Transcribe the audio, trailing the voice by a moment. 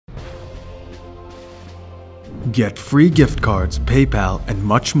Get free gift cards, PayPal, and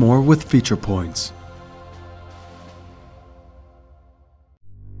much more with feature points.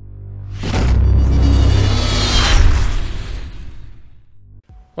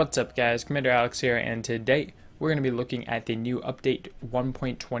 What's up guys, Commander Alex here, and today we're going to be looking at the new update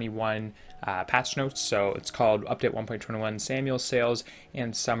 1.21 patch notes. So it's called update 1.21 Smauel Sales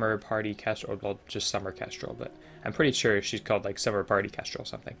and Summer Party Kestrel, well just Summer Kestrel, but I'm pretty sure she's called like Summer Party Kestrel or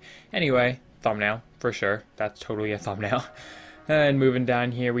something. Anyway, thumbnail for sure, that's totally a thumbnail. And moving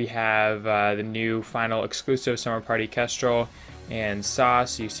down here we have the new final exclusive Summer Party Kestrel and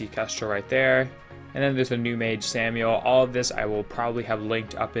Sauce. You see Kestrel right there. And then there's a new mage, Smauel. All of this I will probably have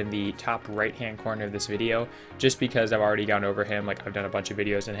linked up in the top right hand corner of this video, just because I've already gone over him, like I've done a bunch of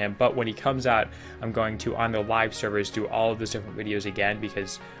videos on him. But when he comes out, I'm going to, on the live servers, do all of those different videos again,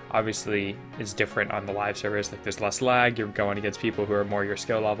 because obviously it's different on the live servers. Like there's less lag, you're going against people who are more your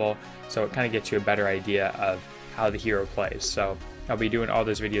skill level, so it kind of gets you a better idea of how the hero plays. So I'll be doing all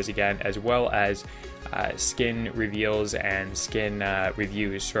those videos again, as well as skin reveals and skin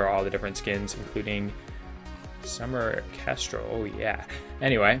reviews for all the different skins, including Summer Kestrel. Oh yeah.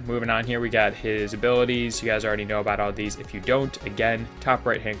 Anyway, moving on here, we got his abilities. You guys already know about all these. If you don't, again, top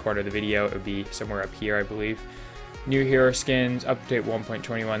right hand corner of the video, it would be somewhere up here, I believe. New hero skins, update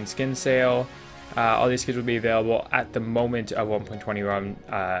 1.21 skin sale. All these skins will be available at the moment of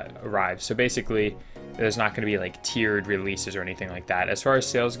 1.21 arrives. So basically, there's not going to be like tiered releases or anything like that. As far as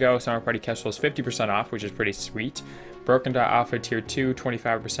sales go, Summer Party Kestrel is 50% off, which is pretty sweet. Broken Dot Alpha Tier 2,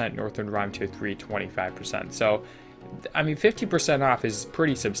 25%. Northern Rhyme Tier 3, 25%. So, I mean, 50% off is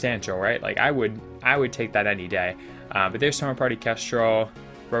pretty substantial, right? Like, I would take that any day. But there's Summer Party Kestrel,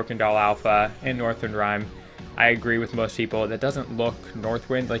 Broken Doll Alpha, and Northern Rhyme. I agree with most people. That doesn't look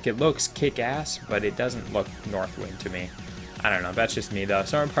Northwind. Like, it looks kick-ass, but it doesn't look Northwind to me. I don't know, that's just me though.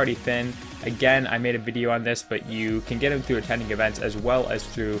 Summer Party Finn, again, I made a video on this, but you can get them through attending events as well as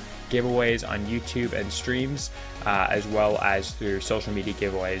through giveaways on YouTube and streams, as well as through social media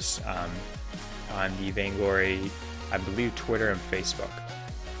giveaways on the Vainglory, I believe, Twitter and Facebook.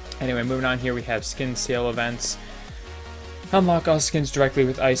 Anyway, moving on here, we have skin sale events. Unlock all skins directly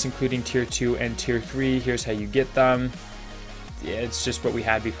with Ice, including Tier 2 and Tier 3. Here's how you get them. Yeah, it's just what we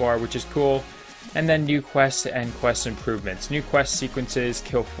had before, which is cool. And then new quests and quest improvements. New quest sequences: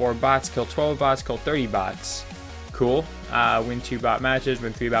 kill 4 bots, kill 12 bots, kill 30 bots. Cool. Win 2 bot matches,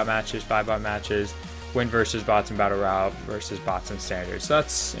 win 3 bot matches, 5 bot matches, win versus bots in Battle Royale versus bots in Standard. So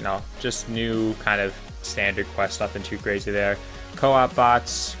that's, you know, just new kind of standard quest, nothing too crazy there. Co-op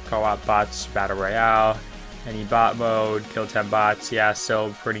bots, Battle Royale, any bot mode, kill 10 bots. Yeah,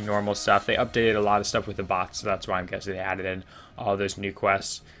 still pretty normal stuff. They updated a lot of stuff with the bots, so that's why I'm guessing they added in all those new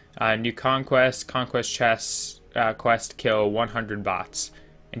quests. New conquest chests, quest kill 100 bots,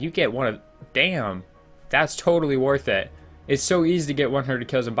 and you get one of, damn, that's totally worth it. It's so easy to get 100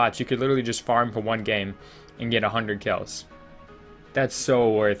 kills in bots. You could literally just farm for one game and get 100 kills. That's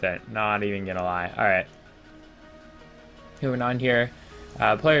so worth it, not even gonna lie. Alright, moving on here.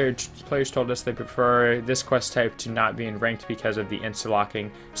 Players told us they prefer this quest type to not being ranked because of the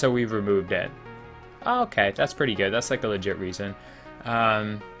insta-locking, so we've removed it. Okay, that's pretty good. That's like a legit reason.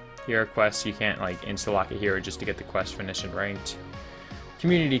 Hero quests, you can't like insta-lock a hero just to get the quest finished and ranked.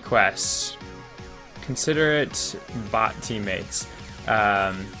 Community quests. Consider it bot teammates.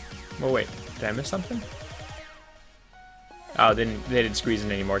 Well, wait, did I miss something? Oh, they didn't squeeze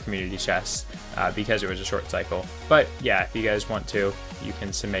in any more community chests because it was a short cycle. But yeah, if you guys want to, you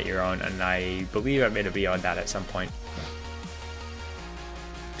can submit your own, and I believe I made a video on that at some point.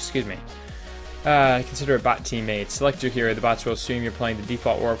 Excuse me. Consider it bot teammates. Select your hero. The bots will assume you're playing the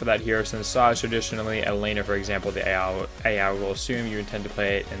default role for that hero. Since Saw is traditionally a laner, for example, the AI will assume you intend to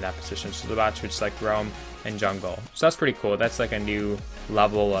play it in that position. So the bots would select roam and jungle. So that's pretty cool. That's like a new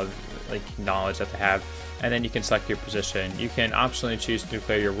level of like knowledge that they have. And then you can select your position. You can optionally choose to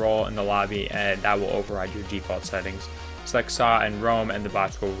declare your role in the lobby, and that will override your default settings. Select Saw and roam, and the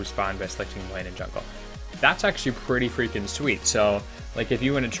bots will respond by selecting lane and jungle. That's actually pretty freaking sweet. So like if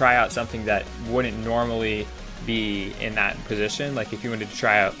you want to try out something that wouldn't normally be in that position, like if you wanted to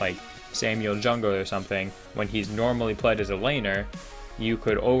try out like Smauel jungle or something when he's normally played as a laner, you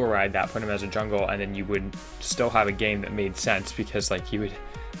could override that, put him as a jungle, and then you would still have a game that made sense, because like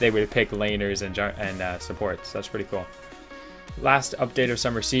they would pick laners and supports. That's pretty cool. Last update of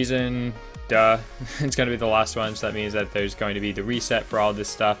summer season, duh. It's going to be the last one, so that means that there's going to be the reset for all this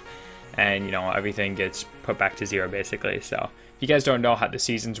stuff, and you know, everything gets put back to 0 basically. So if you guys don't know how the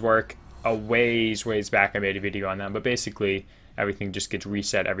seasons work, a ways back I made a video on them, but basically everything just gets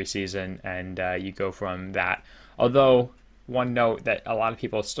reset every season, and you go from that. Although one note that a lot of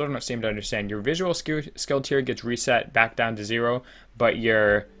people still don't seem to understand. Your visual skill tier gets reset back down to 0, but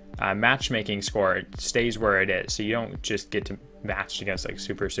your matchmaking score stays where it is, so you don't just get to match against like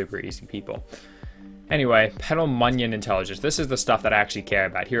super easy people. Anyway, Petal Munion Intelligence. This is the stuff that I actually care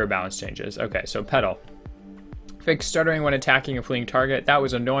about. Hero balance changes. Okay, so Petal. Fix stuttering when attacking a fleeing target. That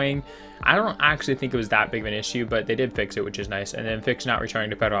was annoying. I don't actually think it was that big of an issue, but they did fix it, which is nice. And then fix not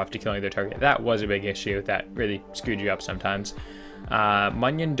returning to Petal after killing their target. That was a big issue. That really screwed you up sometimes.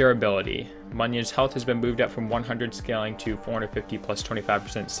 Munion Durability. Munion's health has been moved up from 100 scaling to 450 plus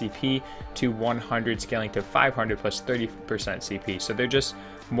 25% CP to 100 scaling to 500 plus 30% CP. So they're just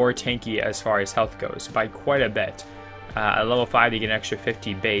more tanky as far as health goes by quite a bit. At level 5 you get an extra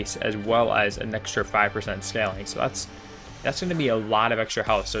 50 base as well as an extra 5% scaling. So that's going to be a lot of extra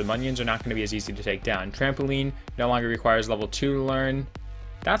health. So Munions are not going to be as easy to take down. Trampoline no longer requires level 2 to learn.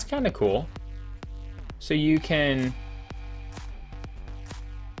 That's kind of cool. So you can...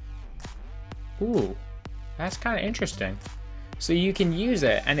 Ooh, that's kind of interesting. So you can use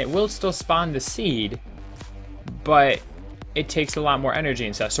it and it will still spawn the seed, but it takes a lot more energy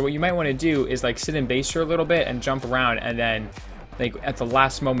and stuff. So what you might want to do is like sit in base for a little bit and jump around, and then like at the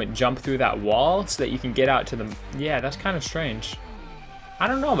last moment jump through that wall so that you can get out to the... Yeah, that's kind of strange. I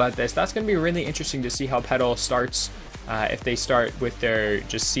don't know about this. That's going to be really interesting to see how Petal starts, if they start with their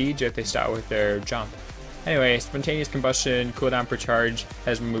just siege or if they start with their jump. Anyway, spontaneous combustion cooldown per charge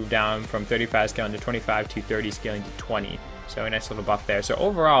has been moved down from 35 scaling to 25 to 30 scaling to 20. So a nice little buff there. So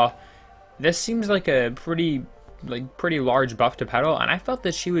overall, this seems like a pretty large buff to Petal, and I felt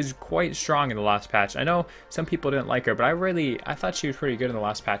that she was quite strong in the last patch. I know some people didn't like her, but I thought she was pretty good in the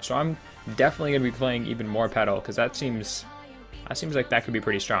last patch. So I'm definitely going to be playing even more Petal, because that seems like that could be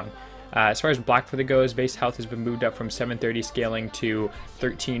pretty strong. As far as Blackfeather goes, base health has been moved up from 730 scaling to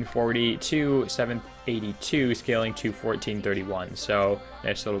 1340 to 782 scaling to 1431. So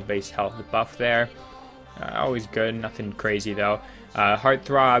nice little base health buff there. Always good, nothing crazy though.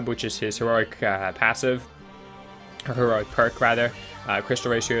 Heartthrob, which is his heroic passive, or heroic perk rather.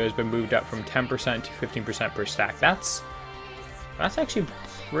 Crystal ratio has been moved up from 10% to 15% per stack. That's actually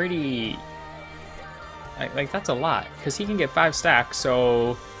pretty... Like that's a lot, because he can get 5 stacks,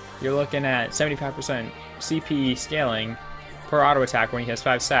 so you're looking at 75% CP scaling per auto attack when he has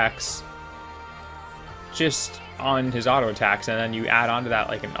 5 stacks just on his auto attacks, and then you add on to that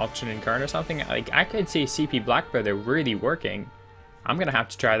like an alternate current or something. Like I could see CP Blackfeather really working. I'm gonna have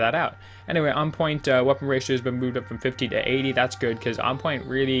to try that out. Anyway, on point weapon ratio has been moved up from 50 to 80. That's good, because on point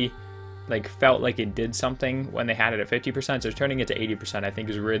really like felt like it did something when they had it at 50%, so turning it to 80% I think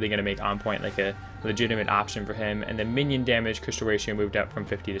is really going to make on point like a legitimate option for him. And the minion damage crystal ratio moved up from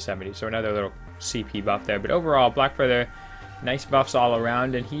 50 to 70, so another little CP buff there. But overall, Blackfeather, nice buffs all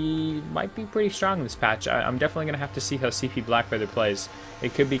around, and he might be pretty strong this patch. I'm definitely going to have to see how CP Blackfeather plays.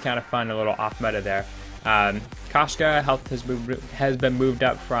 It could be kind of fun, a little off meta there. Koshka health has been moved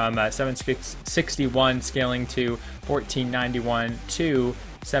up from 761 scaling to 1491 to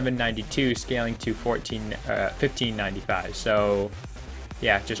 792 scaling to 1595. So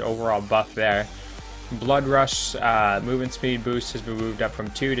yeah, just overall buff there. Blood Rush movement speed boost has been moved up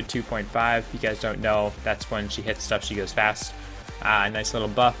from 2 to 2.5. If you guys don't know, that's when she hits stuff, she goes fast. Nice little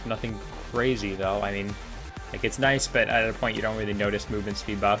buff, nothing crazy though. I mean, like it's nice, but at a point you don't really notice movement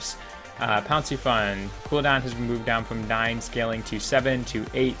speed buffs. Pouncy Fun cooldown has been moved down from 9 scaling to 7 to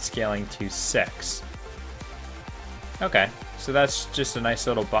 8 scaling to 6. Okay, so that's just a nice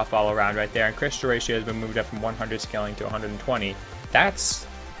little buff all around right there. And crystal ratio has been moved up from 100 scaling to 120. That's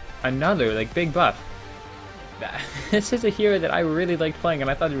another like big buff. This is a hero that I really liked playing,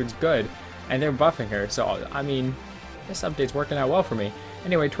 and I thought it was good, and they're buffing her. So I mean, this update's working out well for me.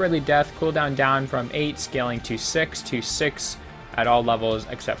 Anyway, Twirly Death cooldown down from 8 scaling to 6 at all levels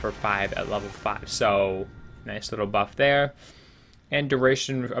except for 5 at level 5. So nice little buff there. And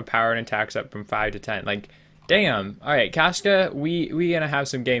duration of power and attacks up from 5 to 10. Like, damn. Alright, Koshka, we gonna have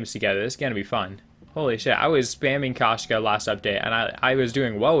some games together. This is gonna be fun. Holy shit, I was spamming Koshka last update, and I was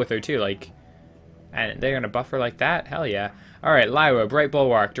doing well with her too, like, and they're gonna buff her like that? Hell yeah. Alright, Lyra, Bright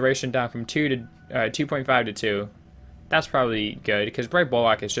Bulwark, duration down from 2.5 to 2. That's probably good, because Bright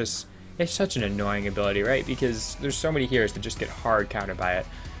Bulwark is just, it's such an annoying ability, right? Because there's so many heroes that just get hard countered by it.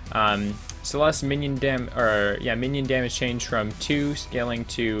 Celeste minion damage changed from 2 scaling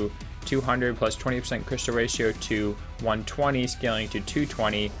to 200 plus 20% crystal ratio to 120 scaling to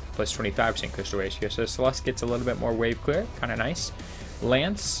 220 plus 25% crystal ratio. So Celeste gets a little bit more wave clear, kind of nice.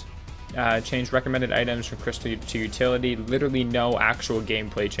 Lance changed recommended items from crystal to utility. Literally no actual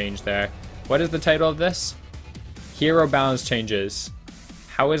gameplay change there. What is the title of this? Hero balance changes.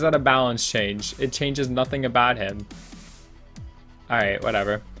 How is that a balance change? It changes nothing about him. Alright,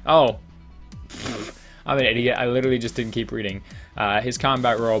 whatever. Oh! I'm an idiot. I literally just didn't keep reading. His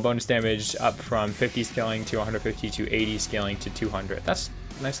combat roll, bonus damage up from 50 scaling to 150 to 80 scaling to 200. That's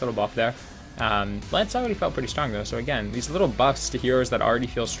a nice little buff there. Lance already felt pretty strong though, so again, these little buffs to heroes that already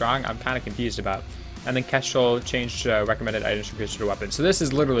feel strong, I'm kind of confused about. And then Kestrel changed recommended items from creature to weapon. So this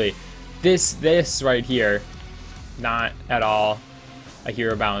is literally, this right here, not at all a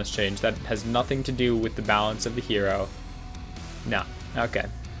hero balance change. That has nothing to do with the balance of the hero. No. Okay.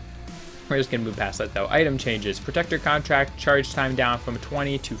 We're just going to move past that though. Item changes. Protector contract, charge time down from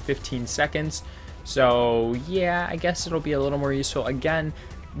 20 to 15 seconds. So yeah, I guess it'll be a little more useful. Again,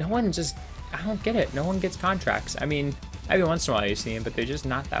 no one just, I don't get it. No one gets contracts. I mean, every once in a while you see them, but they're just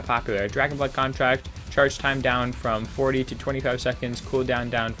not that popular. Dragonblood contract, charge time down from 40 to 25 seconds, cooldown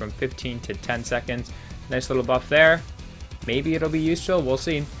down from 15 to 10 seconds. Nice little buff there. Maybe it'll be useful, we'll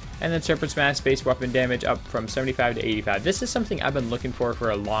see. And then Serpent's Mask base weapon damage up from 75 to 85. This is something I've been looking for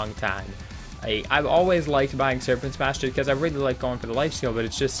a long time. I've always liked buying Serpent's Mask because I really like going for the lifesteal, but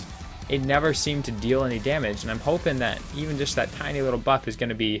it's just, it never seemed to deal any damage. And I'm hoping that even just that tiny little buff is going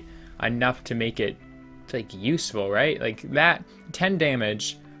to be enough to make it like useful, right? Like that 10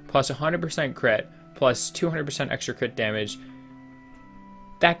 damage plus 100% crit plus 200% extra crit damage,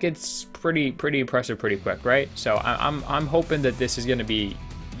 that gets pretty impressive pretty quick, right? So I'm hoping that this is going to be,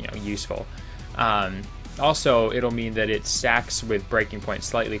 you know, useful. Also, it'll mean that it stacks with breaking point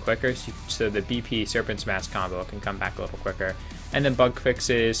slightly quicker, so the BP Serpent's Mask combo can come back a little quicker. And then bug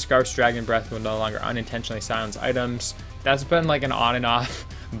fixes. Scarf's Dragon Breath will no longer unintentionally silence items. That's been like an on and off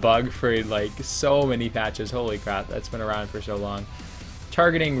bug for like so many patches. Holy crap, that's been around for so long.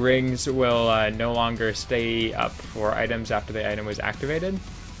 Targeting rings will no longer stay up for items after the item was activated.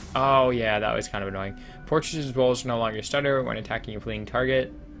 Oh yeah, that was kind of annoying. Fortresses rolls no longer stutter when attacking a fleeing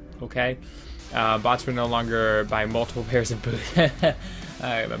target. Okay. Bots will no longer buy multiple pairs of boots.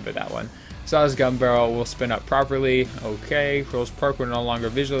 I remember that one. Saw's gun barrel will spin up properly. Okay. Crow's perk will no longer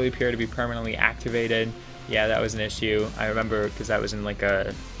visually appear to be permanently activated. Yeah, that was an issue. I remember because that was in like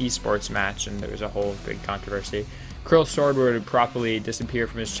a esports match and there was a whole big controversy. Krill's sword would properly disappear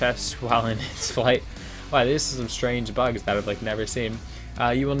from his chest while in its flight. Wow, this is some strange bugs that I've like never seen.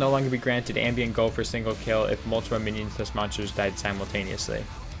 You will no longer be granted ambient gold for single kill if multiple minions plus monsters died simultaneously.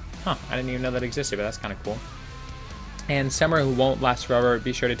 Huh, I didn't even know that existed, but that's kind of cool. And summer won't last forever.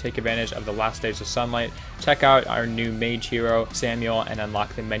 Be sure to take advantage of the last days of sunlight. Check out our new mage hero, Smauel, and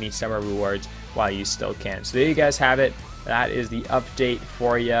unlock the many summer rewards while you still can. So there you guys have it. That is the update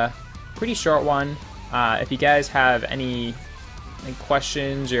for you. Pretty short one. If you guys have any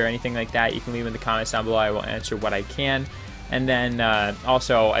questions or anything like that, you can leave in the comments down below. I will answer what I can. And then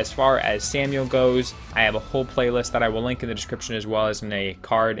also, as far as Smauel goes, I have a whole playlist that I will link in the description as well as in a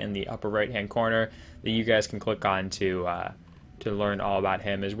card in the upper right-hand corner that you guys can click on to learn all about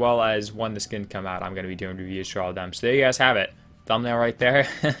him, as well as when the skins come out. I'm going to be doing reviews for all of them. So there you guys have it. Thumbnail right there.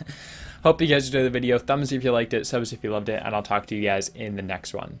 Hope you guys enjoyed the video. Thumbs if you liked it, subs if you loved it, and I'll talk to you guys in the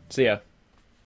next one. See ya.